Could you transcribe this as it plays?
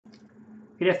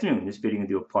Good afternoon. In this video, I'm going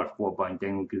to do a part 4 of Bryan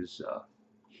Denlinger's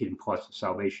Hidden Parts of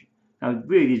Salvation. Now,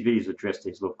 really, these videos are addressed to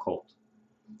his little cult.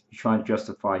 He's trying to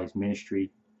justify his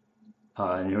ministry.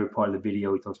 In the early part of the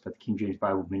video, he talks about the King James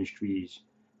Bible ministries,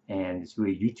 and it's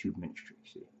really a YouTube ministry,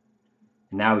 see.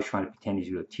 And now he's trying to pretend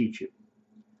he's going to teach it.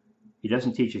 He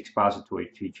doesn't teach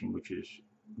expository teaching, which is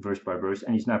verse by verse,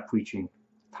 and he's not preaching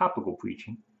topical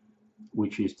preaching,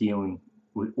 which is dealing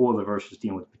with all the verses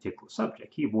dealing with a particular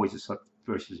subject. He avoids the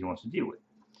verses he wants to deal with.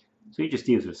 So he just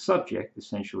deals with a subject,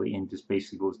 essentially, and just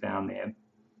basically goes down there,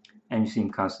 and you see him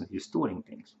constantly distorting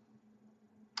things.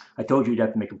 I told you you'd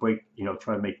have to make a break,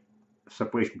 try to make a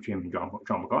separation between him and John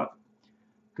MacArthur.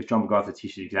 Because John MacArthur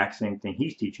teaches the exact same thing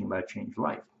he's teaching about changed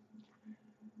life.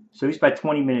 So he's about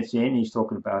 20 minutes in, and he's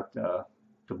talking about the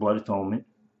blood atonement.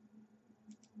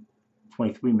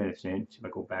 23 minutes in, see if I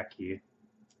go back here.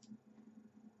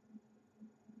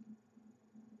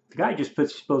 The guy just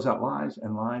spills out lies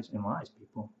and lies and lies,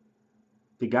 people.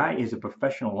 The guy is a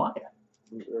professional liar.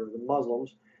 The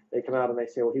Muslims, they come out and they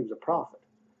say, well, he was a prophet.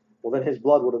 Well, then his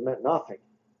blood would have meant nothing,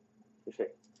 you see.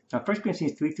 Now, 1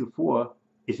 Corinthians 3-4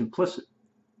 is implicit.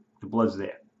 The blood's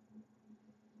there.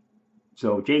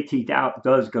 So JT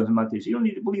goes about this. You don't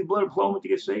need to believe blood atonement to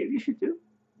get saved. You should do.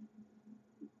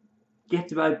 You have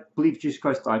to believe Jesus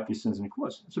Christ died for your sins on the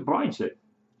cross. That's what Bryan said.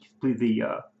 You have to believe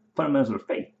the fundamentals of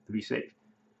faith to be saved.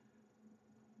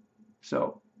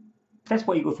 So that's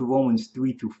why you go through Romans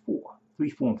 3-4, 3,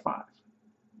 4, and 5,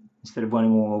 instead of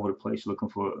running all over the place looking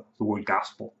for the word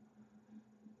gospel.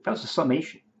 That was a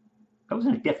summation. That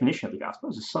wasn't a definition of the gospel.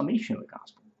 That was a summation of the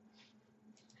gospel.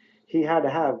 He had to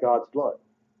have God's blood.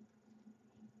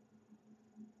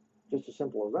 Just as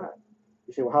simple as that.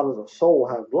 You say, well, how does a soul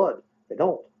have blood? They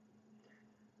don't.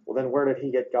 Well, then where did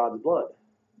he get God's blood?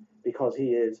 Because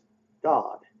he is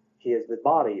God. He is the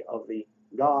body of the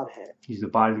Godhead. He's the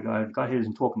body of God. Godhead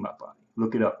isn't talking about body.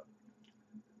 Look it up.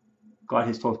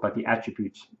 Godhead talks about the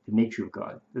attributes, the nature of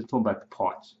God. It doesn't talk about the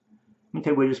parts. Let me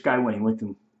tell you where this guy went. He went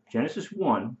from Genesis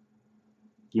 1,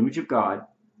 the image of God,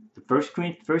 to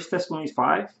 1 Thessalonians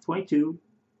 5:22,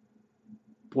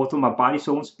 both of my body,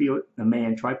 soul, and spirit, a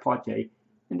man, tripartite,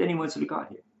 and then he went to the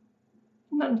Godhead.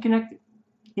 Nothing connected.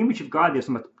 The image of God, there's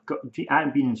about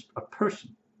Adam being a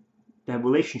person to have a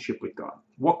relationship with God,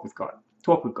 walk with God,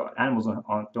 talk with God. Animals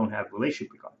don't have a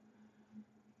relationship with God.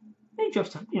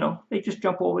 They just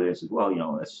jump over this as well.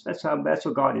 That's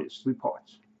what God is. 3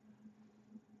 parts.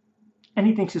 And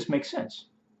he thinks this makes sense.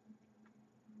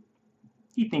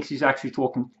 He thinks he's actually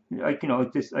talking like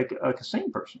a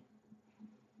sane person.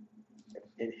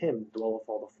 In him dwelleth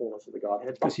all the fullness of the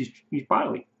Godhead. Because he's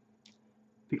bodily.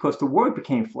 Because the Word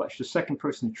became flesh, the second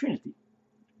person of the Trinity,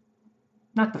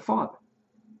 not the Father.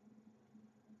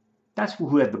 That's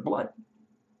who had the blood.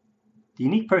 The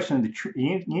unique person of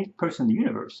the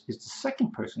universe is the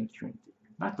second person of the Trinity,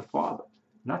 not the Father,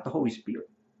 not the Holy Spirit.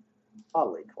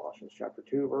 Oddly, Colossians chapter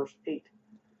 2, verse 8.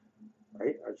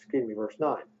 Right? Or excuse me, verse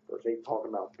 9. Verse 8 talking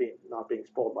about not being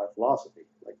spoiled by philosophy,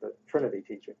 like the Trinity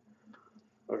teaching.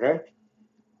 Okay?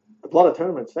 The blood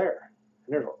atonement's there.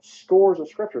 And there's scores of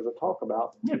scriptures that talk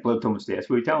about. Yeah, blood atonement's there. That's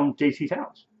what we tell him JT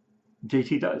tells.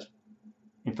 JT does.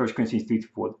 In 1 Corinthians 3-4.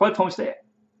 The blood atonement's there.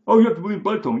 Oh, you have to believe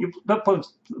blood atonement.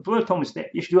 Blood atonement's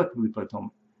there. Yes, you do have to believe blood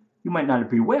atonement. You might not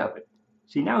be aware of it.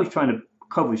 See, now he's trying to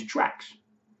cover his tracks.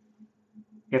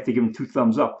 You have to give him 2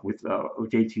 thumbs up with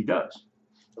what JT does.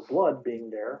 The blood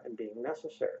being there and being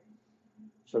necessary.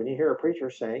 So when you hear a preacher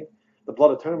saying the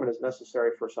blood atonement is necessary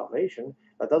for salvation,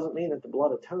 that doesn't mean that the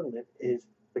blood atonement is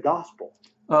the gospel.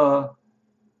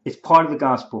 It's part of the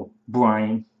gospel,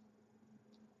 Bryan.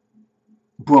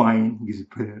 It's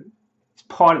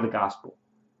part of the gospel.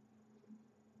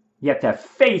 You have to have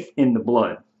faith in the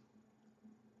blood.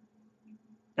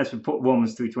 That's what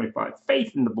Romans 3:25.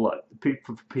 Faith in the blood for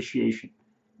propitiation.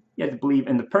 You have to believe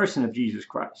in the person of Jesus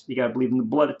Christ. You got to believe in the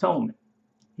blood atonement.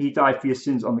 He died for your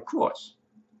sins on the cross.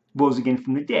 Rose again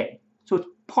from the dead. So it's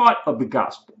part of the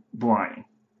gospel, Bryan.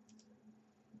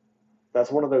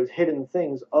 That's one of those hidden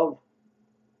things of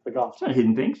the gospel. It's not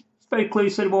hidden things. It's very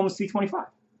clearly said in Romans 3:25.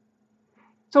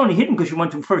 It's only hidden because you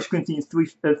went to 1 Corinthians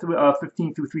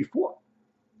 15-3-4.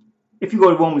 If you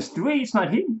go to Romans 3, it's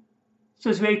not hidden. It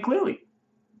says very clearly.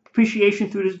 Propitiation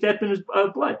through his death and his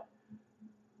blood.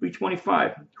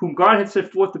 3:25. Whom God had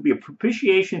set forth to be a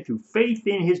propitiation through faith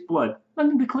in his blood.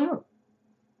 Nothing be clearer.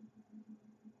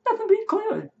 Nothing be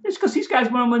clearer. It's because these guys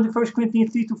went on to 1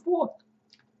 Corinthians 3-4.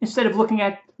 Instead of looking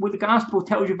at what the gospel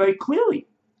tells you very clearly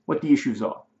what the issues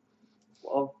are.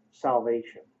 Of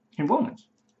salvation. In Romans.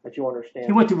 That you understand.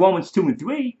 He went to Romans 2 and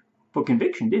 3 for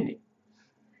conviction, didn't he?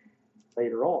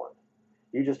 Later on.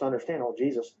 You just understand, oh,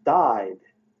 Jesus died.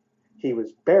 He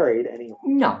was buried, and he.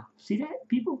 No. See that,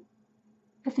 people?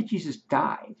 Not that Jesus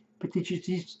died, but that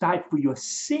Jesus died for your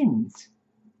sins.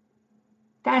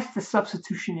 That's the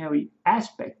substitutionary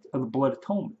aspect of the blood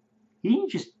atonement. He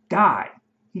didn't just die.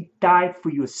 He died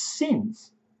for your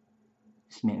sins.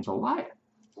 This man's a liar.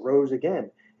 Rose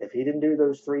again. If he didn't do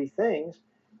those three things,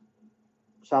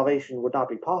 salvation would not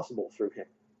be possible through him.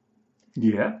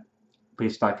 Yeah, but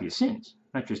he's died for your sins,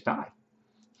 not just died.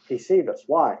 He saved us.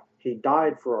 Why? He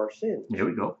died for our sins. There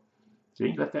we go. See,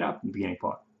 you left that out in the beginning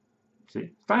part. See,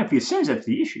 dying for your sins, that's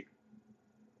the issue.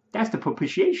 That's the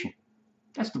propitiation.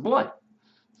 That's the blood.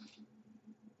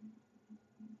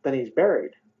 Then he's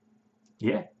buried.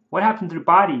 Yeah. What happened to the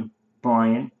body,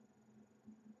 Bryan?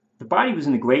 The body was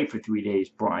in the grave for 3 days,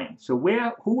 Bryan. So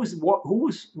who was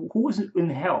in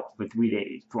hell for 3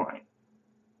 days, Bryan?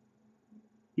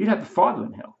 You'd have the Father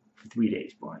in hell for 3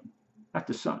 days, Bryan, not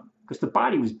the Son, because the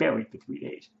body was buried for 3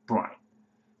 days, Bryan.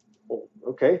 Well,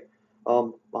 okay.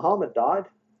 Muhammad died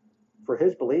for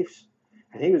his beliefs,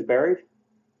 and he was buried.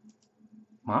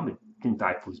 Muhammad didn't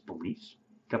die for his beliefs.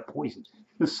 He got poisoned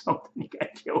or something. He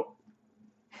got killed.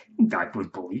 He didn't die for his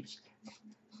beliefs.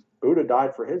 Buddha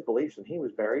died for his beliefs, and he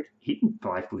was buried. He didn't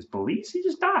die for his beliefs. He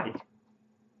just died.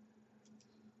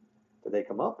 Did they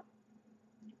come up?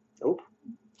 Nope.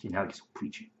 See, now he's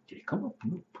preaching. Did it come up?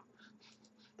 Nope.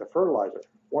 The fertilizer,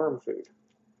 worm food,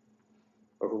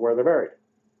 over where they're buried.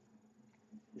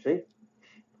 You see?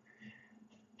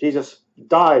 Jesus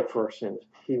died for our sins.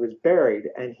 He was buried,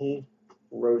 and he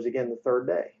rose again the third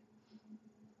day.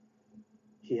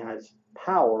 He has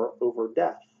power over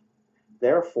death.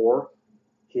 Therefore,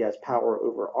 he has power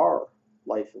over our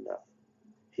life and death.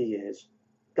 He is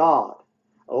God.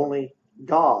 Only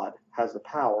God has the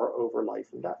power over life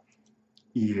and death.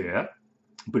 Yeah,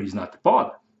 but he's not the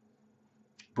Father,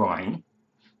 Bryan.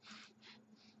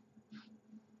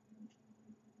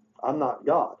 I'm not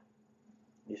God.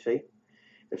 You see?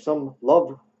 If some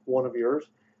loved one of yours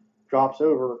drops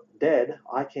over dead,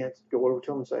 I can't go over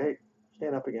to him and say, hey,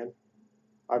 stand up again.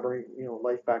 I bring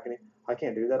life back in you. I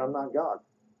can't do that. I'm not God.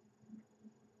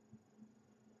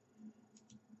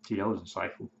 See, that was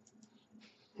insightful.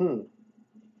 1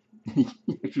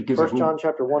 John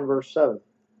chapter 1, verse 7.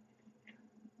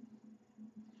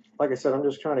 Like I said, I'm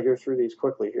just trying to go through these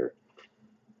quickly here,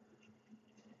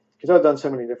 because I've done so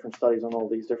many different studies on all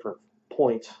these different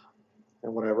points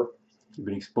and whatever. You've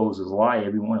been exposed as a lie,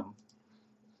 every one of them.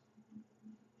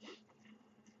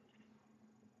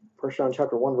 1 John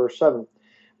chapter 1, verse 7.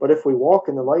 But if we walk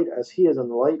in the light as he is in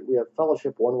the light, we have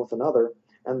fellowship one with another,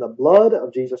 and the blood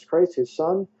of Jesus Christ, his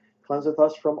Son, cleanseth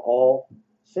us from all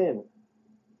sin.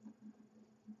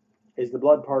 Is the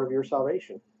blood part of your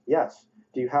salvation? Yes.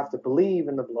 Do you have to believe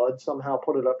in the blood, somehow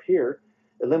put it up here,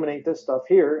 eliminate this stuff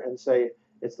here, and say,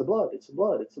 it's the blood, it's the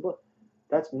blood, it's the blood?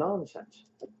 That's nonsense.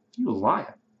 You're a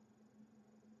liar.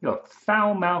 You're a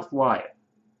foul-mouthed liar.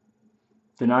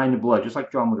 Denying the blood, just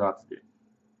like John MacArthur did.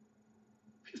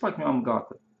 Just like John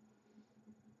MacArthur.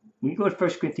 When you go to 1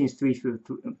 Corinthians 3,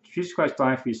 Jesus Christ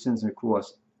dying for your sins on the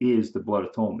cross is the blood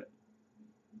atonement.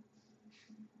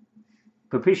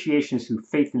 Propitiation is through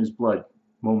faith in his blood,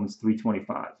 Romans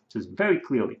 3:25. Says very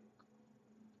clearly.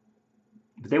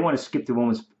 But they want to skip to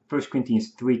Romans 1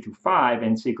 Corinthians 3 through 5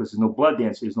 and say, because there's no blood there,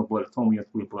 and say there's no blood atonement, you have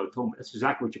to believe blood atonement. That's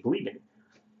exactly what you believe in.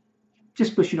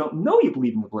 Just because you don't know you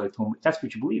believe in the blood atonement, that's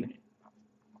what you believe in it.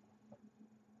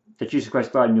 That Jesus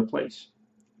Christ died in your place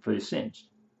for your sins.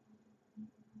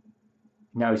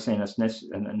 Now he's saying that's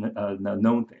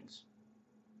known things.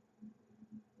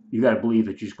 You got to believe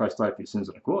that Jesus Christ died for your sins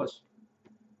on the cross.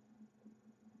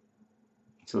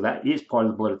 So that is part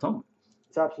of the blood atonement.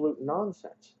 It's absolute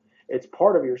nonsense. It's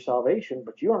part of your salvation,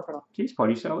 but you aren't going to. It's part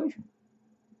of your salvation.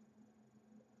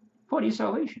 Part of your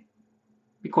salvation.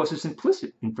 Because it's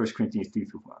implicit in 1 Corinthians 3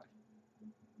 through 5.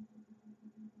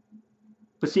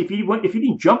 But see, if you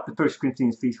didn't jump to 1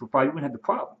 Corinthians 3 through 5, you wouldn't have the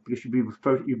problem. Because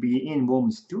you'd be in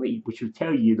Romans 3, which would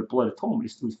tell you the blood atonement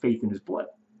is through his faith in his blood.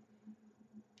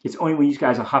 It's only when these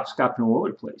guys are hopscotching all over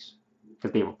the place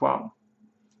that they have a problem.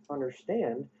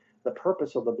 Understand the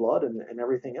purpose of the blood and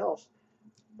everything else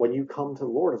when you come to the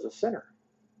Lord as a sinner.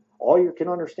 All you can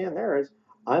understand there is,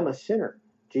 I'm a sinner.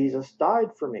 Jesus died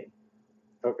for me.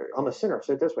 Okay, I'm a sinner.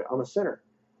 Say it this way. I'm a sinner.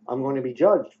 I'm going to be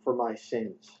judged for my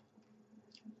sins.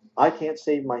 I can't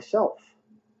save myself.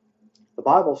 The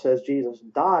Bible says Jesus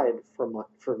died for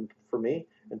me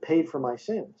and paid for my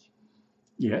sins.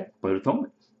 Yeah, blood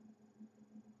atonement.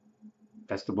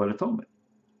 That's the blood atonement.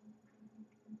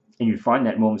 And you find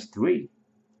that in Romans 3.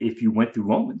 If you went through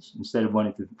Romans instead of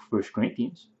running through 1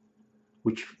 Corinthians,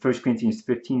 which 1 Corinthians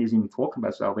 15 isn't even talking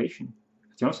about salvation.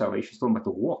 It's not salvation, it's talking about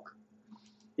the walk.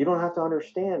 You don't have to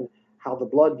understand how the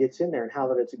blood gets in there and how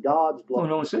that it's God's blood. Well,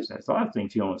 no one says that. There's a lot of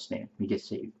things you don't understand when you get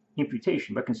saved.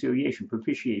 Imputation, reconciliation,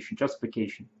 propitiation,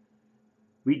 justification,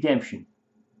 redemption,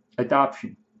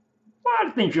 adoption. A lot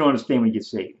of things you don't understand when you get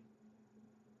saved.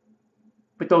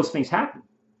 But those things happen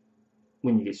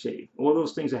when you get saved. All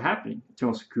those things are happening.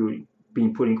 Eternal security,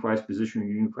 being put in Christ's position,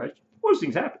 union in Christ. All those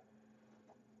things happen.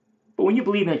 But when you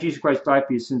believe that Jesus Christ died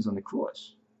for your sins on the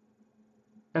cross,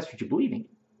 that's what you're believing in.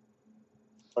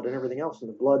 But and everything else, and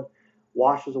the blood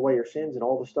washes away your sins, and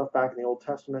all the stuff back in the Old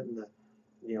Testament, and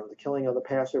the killing of the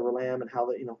Passover lamb, and how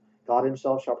that God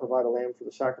Himself shall provide a lamb for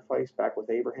the sacrifice, back with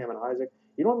Abraham and Isaac.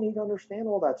 You don't need to understand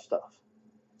all that stuff.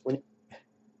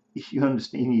 If you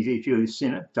understand, if you're a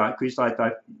sinner, Christ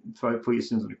died for your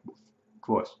sins on the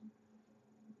cross.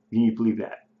 You need to believe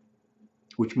that,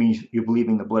 which means you're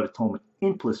believing the blood atonement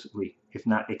implicitly, if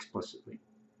not explicitly.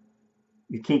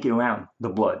 You can't get around the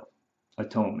blood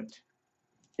atonement.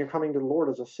 You're coming to the Lord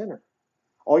as a sinner.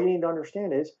 All you need to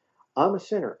understand is, I'm a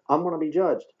sinner. I'm going to be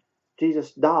judged.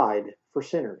 Jesus died for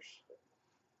sinners.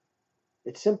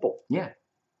 It's simple. Yeah,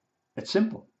 it's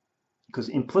simple. Because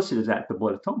implicit is that the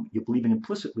blood atonement. You're believing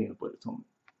implicitly in the blood atonement.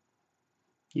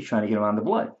 You're trying to get around the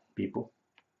blood, people.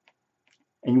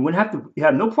 And you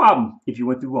have no problem if you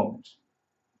went through Romans.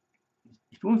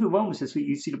 If you went through Romans, that's where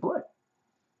you see the blood.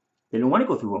 They don't want to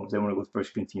go through Romans. They want to go to 1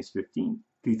 Corinthians 15,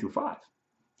 3-5.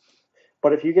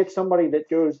 But if you get somebody that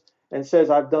goes and says,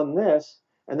 I've done this,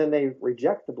 and then they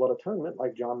reject the blood atonement,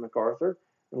 like John MacArthur,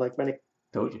 and like many...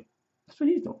 Told you. That's what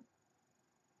he's doing.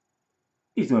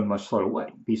 He's doing it in a much slower way.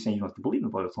 He's saying you don't have to believe in the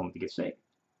blood atonement to get saved.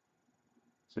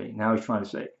 See, now he's trying to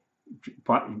say,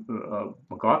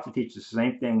 MacArthur teaches the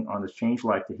same thing on this changed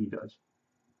life that he does.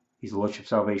 He's a Lordship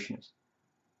Salvationist.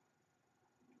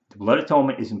 The blood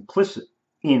atonement is implicit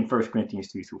in 1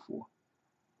 Corinthians 3-4.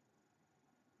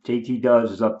 JT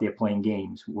Does is up there playing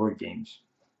games, word games.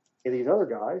 These other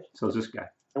guys. So is this guy.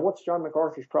 And what's John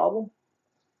MacArthur's problem?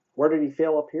 Where did he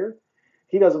fail up here?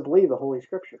 He doesn't believe the Holy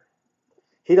Scripture.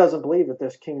 He doesn't believe that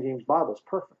this King James Bible is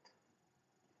perfect.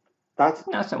 That's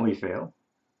not where he failed.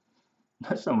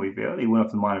 That's not where he failed. He went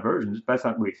up to minor versions, but that's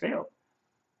not where he failed.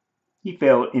 He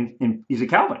failed he's a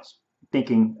Calvinist,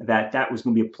 thinking that was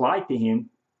going to be applied to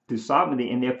him through sovereignty,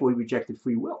 and therefore he rejected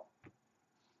free will.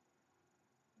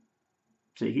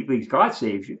 So he believes God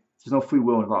saves you. There's no free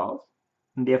will involved.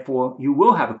 And therefore, you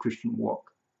will have a Christian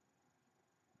walk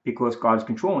because God is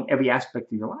controlling every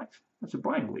aspect of your life. That's what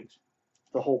Bryan believes.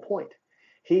 The whole point.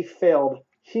 He failed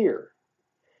here.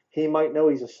 He might know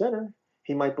he's a sinner.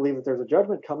 He might believe that there's a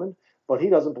judgment coming, but he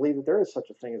doesn't believe that there is such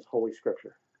a thing as Holy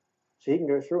Scripture. So he can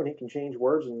go through and he can change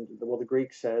words, and the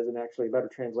Greek says, and actually a better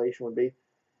translation would be,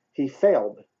 he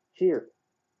failed here.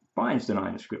 Bryan's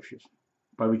denying the Scriptures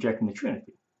by rejecting the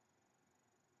Trinity.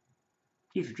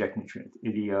 He's rejecting the Trinity,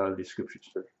 the Scriptures.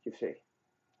 You see.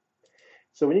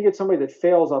 So when you get somebody that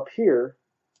fails up here,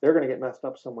 they're going to get messed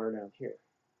up somewhere down here.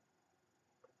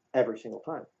 Every single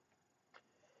time.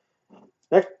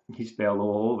 Next. He's failed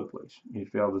all over the place. He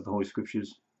failed with the Holy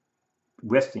Scriptures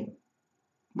resting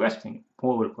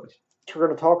all over the place. We're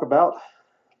going to talk about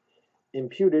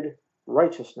imputed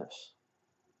righteousness.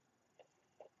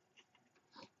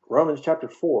 Romans chapter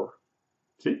 4.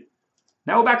 See?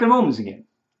 Now we're back in Romans again.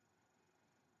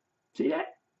 See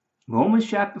that? Romans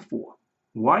chapter 4.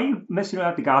 Why are you messing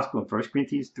around the gospel in 1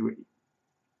 Corinthians 3?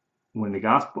 When the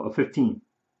gospel of 15,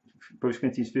 1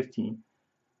 Corinthians 15,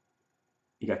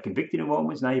 you got convicted in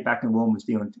Romans, now you're back in Romans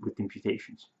dealing with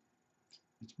imputations.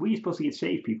 It's where you're supposed to get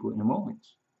saved, people, in the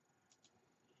Romans.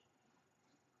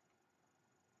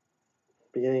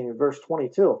 Beginning in verse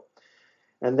 22.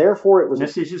 And therefore it was...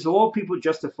 This is just all people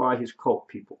justify his cult,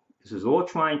 people. This is all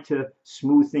trying to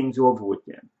smooth things over with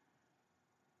them.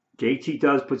 JT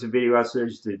Does puts a video out,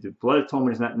 says the blood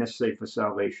atonement is not necessary for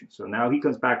salvation. So now he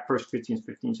comes back, 1 Corinthians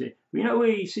 15, saying,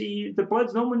 you see, the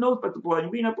blood, no one knows about the blood.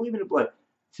 You may not believe in the blood.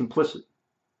 It's implicit.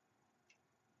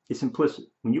 It's implicit.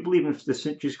 When you believe in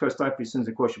Jesus Christ died for your sins,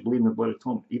 of course, you believe in the blood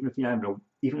atonement, even if you're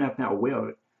not aware of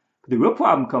it. But the real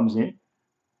problem comes in,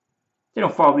 they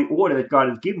don't follow the order that God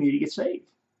has given you to get saved.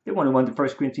 They want to run to 1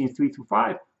 Corinthians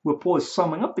 3-5, where Paul is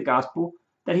summing up the gospel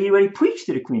that he already preached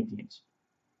to the Corinthians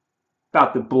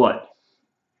about the blood.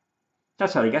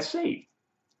 That's how they got saved.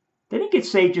 They didn't get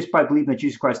saved just by believing that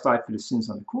Jesus Christ died for the sins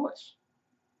on the cross.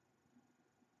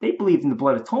 They believed in the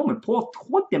blood atonement. Paul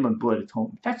taught them on blood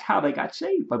atonement. That's how they got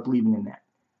saved, by believing in that.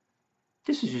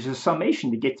 This is just a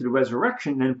summation to get to the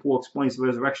resurrection, and then Paul explains the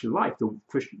resurrection of life, the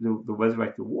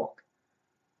resurrected walk.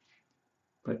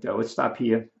 But let's stop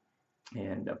here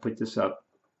and put this up.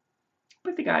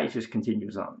 But the guy just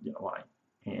continues on the line,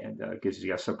 and gives you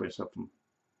guys separate stuff from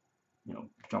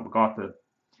John MacArthur.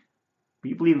 But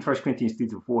you believe in 1 Corinthians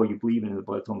 3-4, you believe in the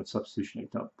blood atonement, substitutionary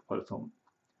blood atonement.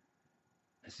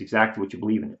 That's exactly what you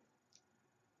believe in it.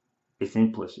 It's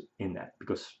implicit in that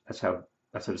because that's how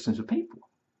the sins are paid for.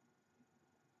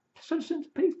 That's how the sins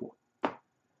are paid for.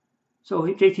 So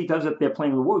JT does up there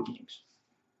playing the word games.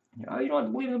 You know, you don't have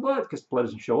to believe in the blood because the blood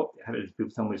doesn't show up. How did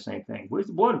people tell me the same thing? Where's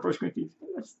the blood in 1 Corinthians?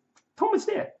 Atonement's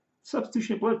there.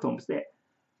 Substitutionary blood atonement's there.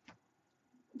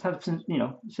 You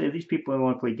know, say these people don't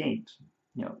want to play games.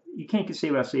 You know, you can't get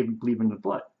saved without believing in the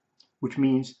blood, which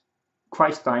means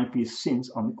Christ dying for your sins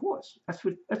on the cross. That's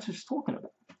what it's talking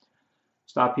about.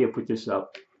 Stop here, put this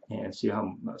up, and see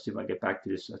if I get back to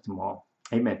this tomorrow.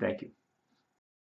 Amen. Thank you.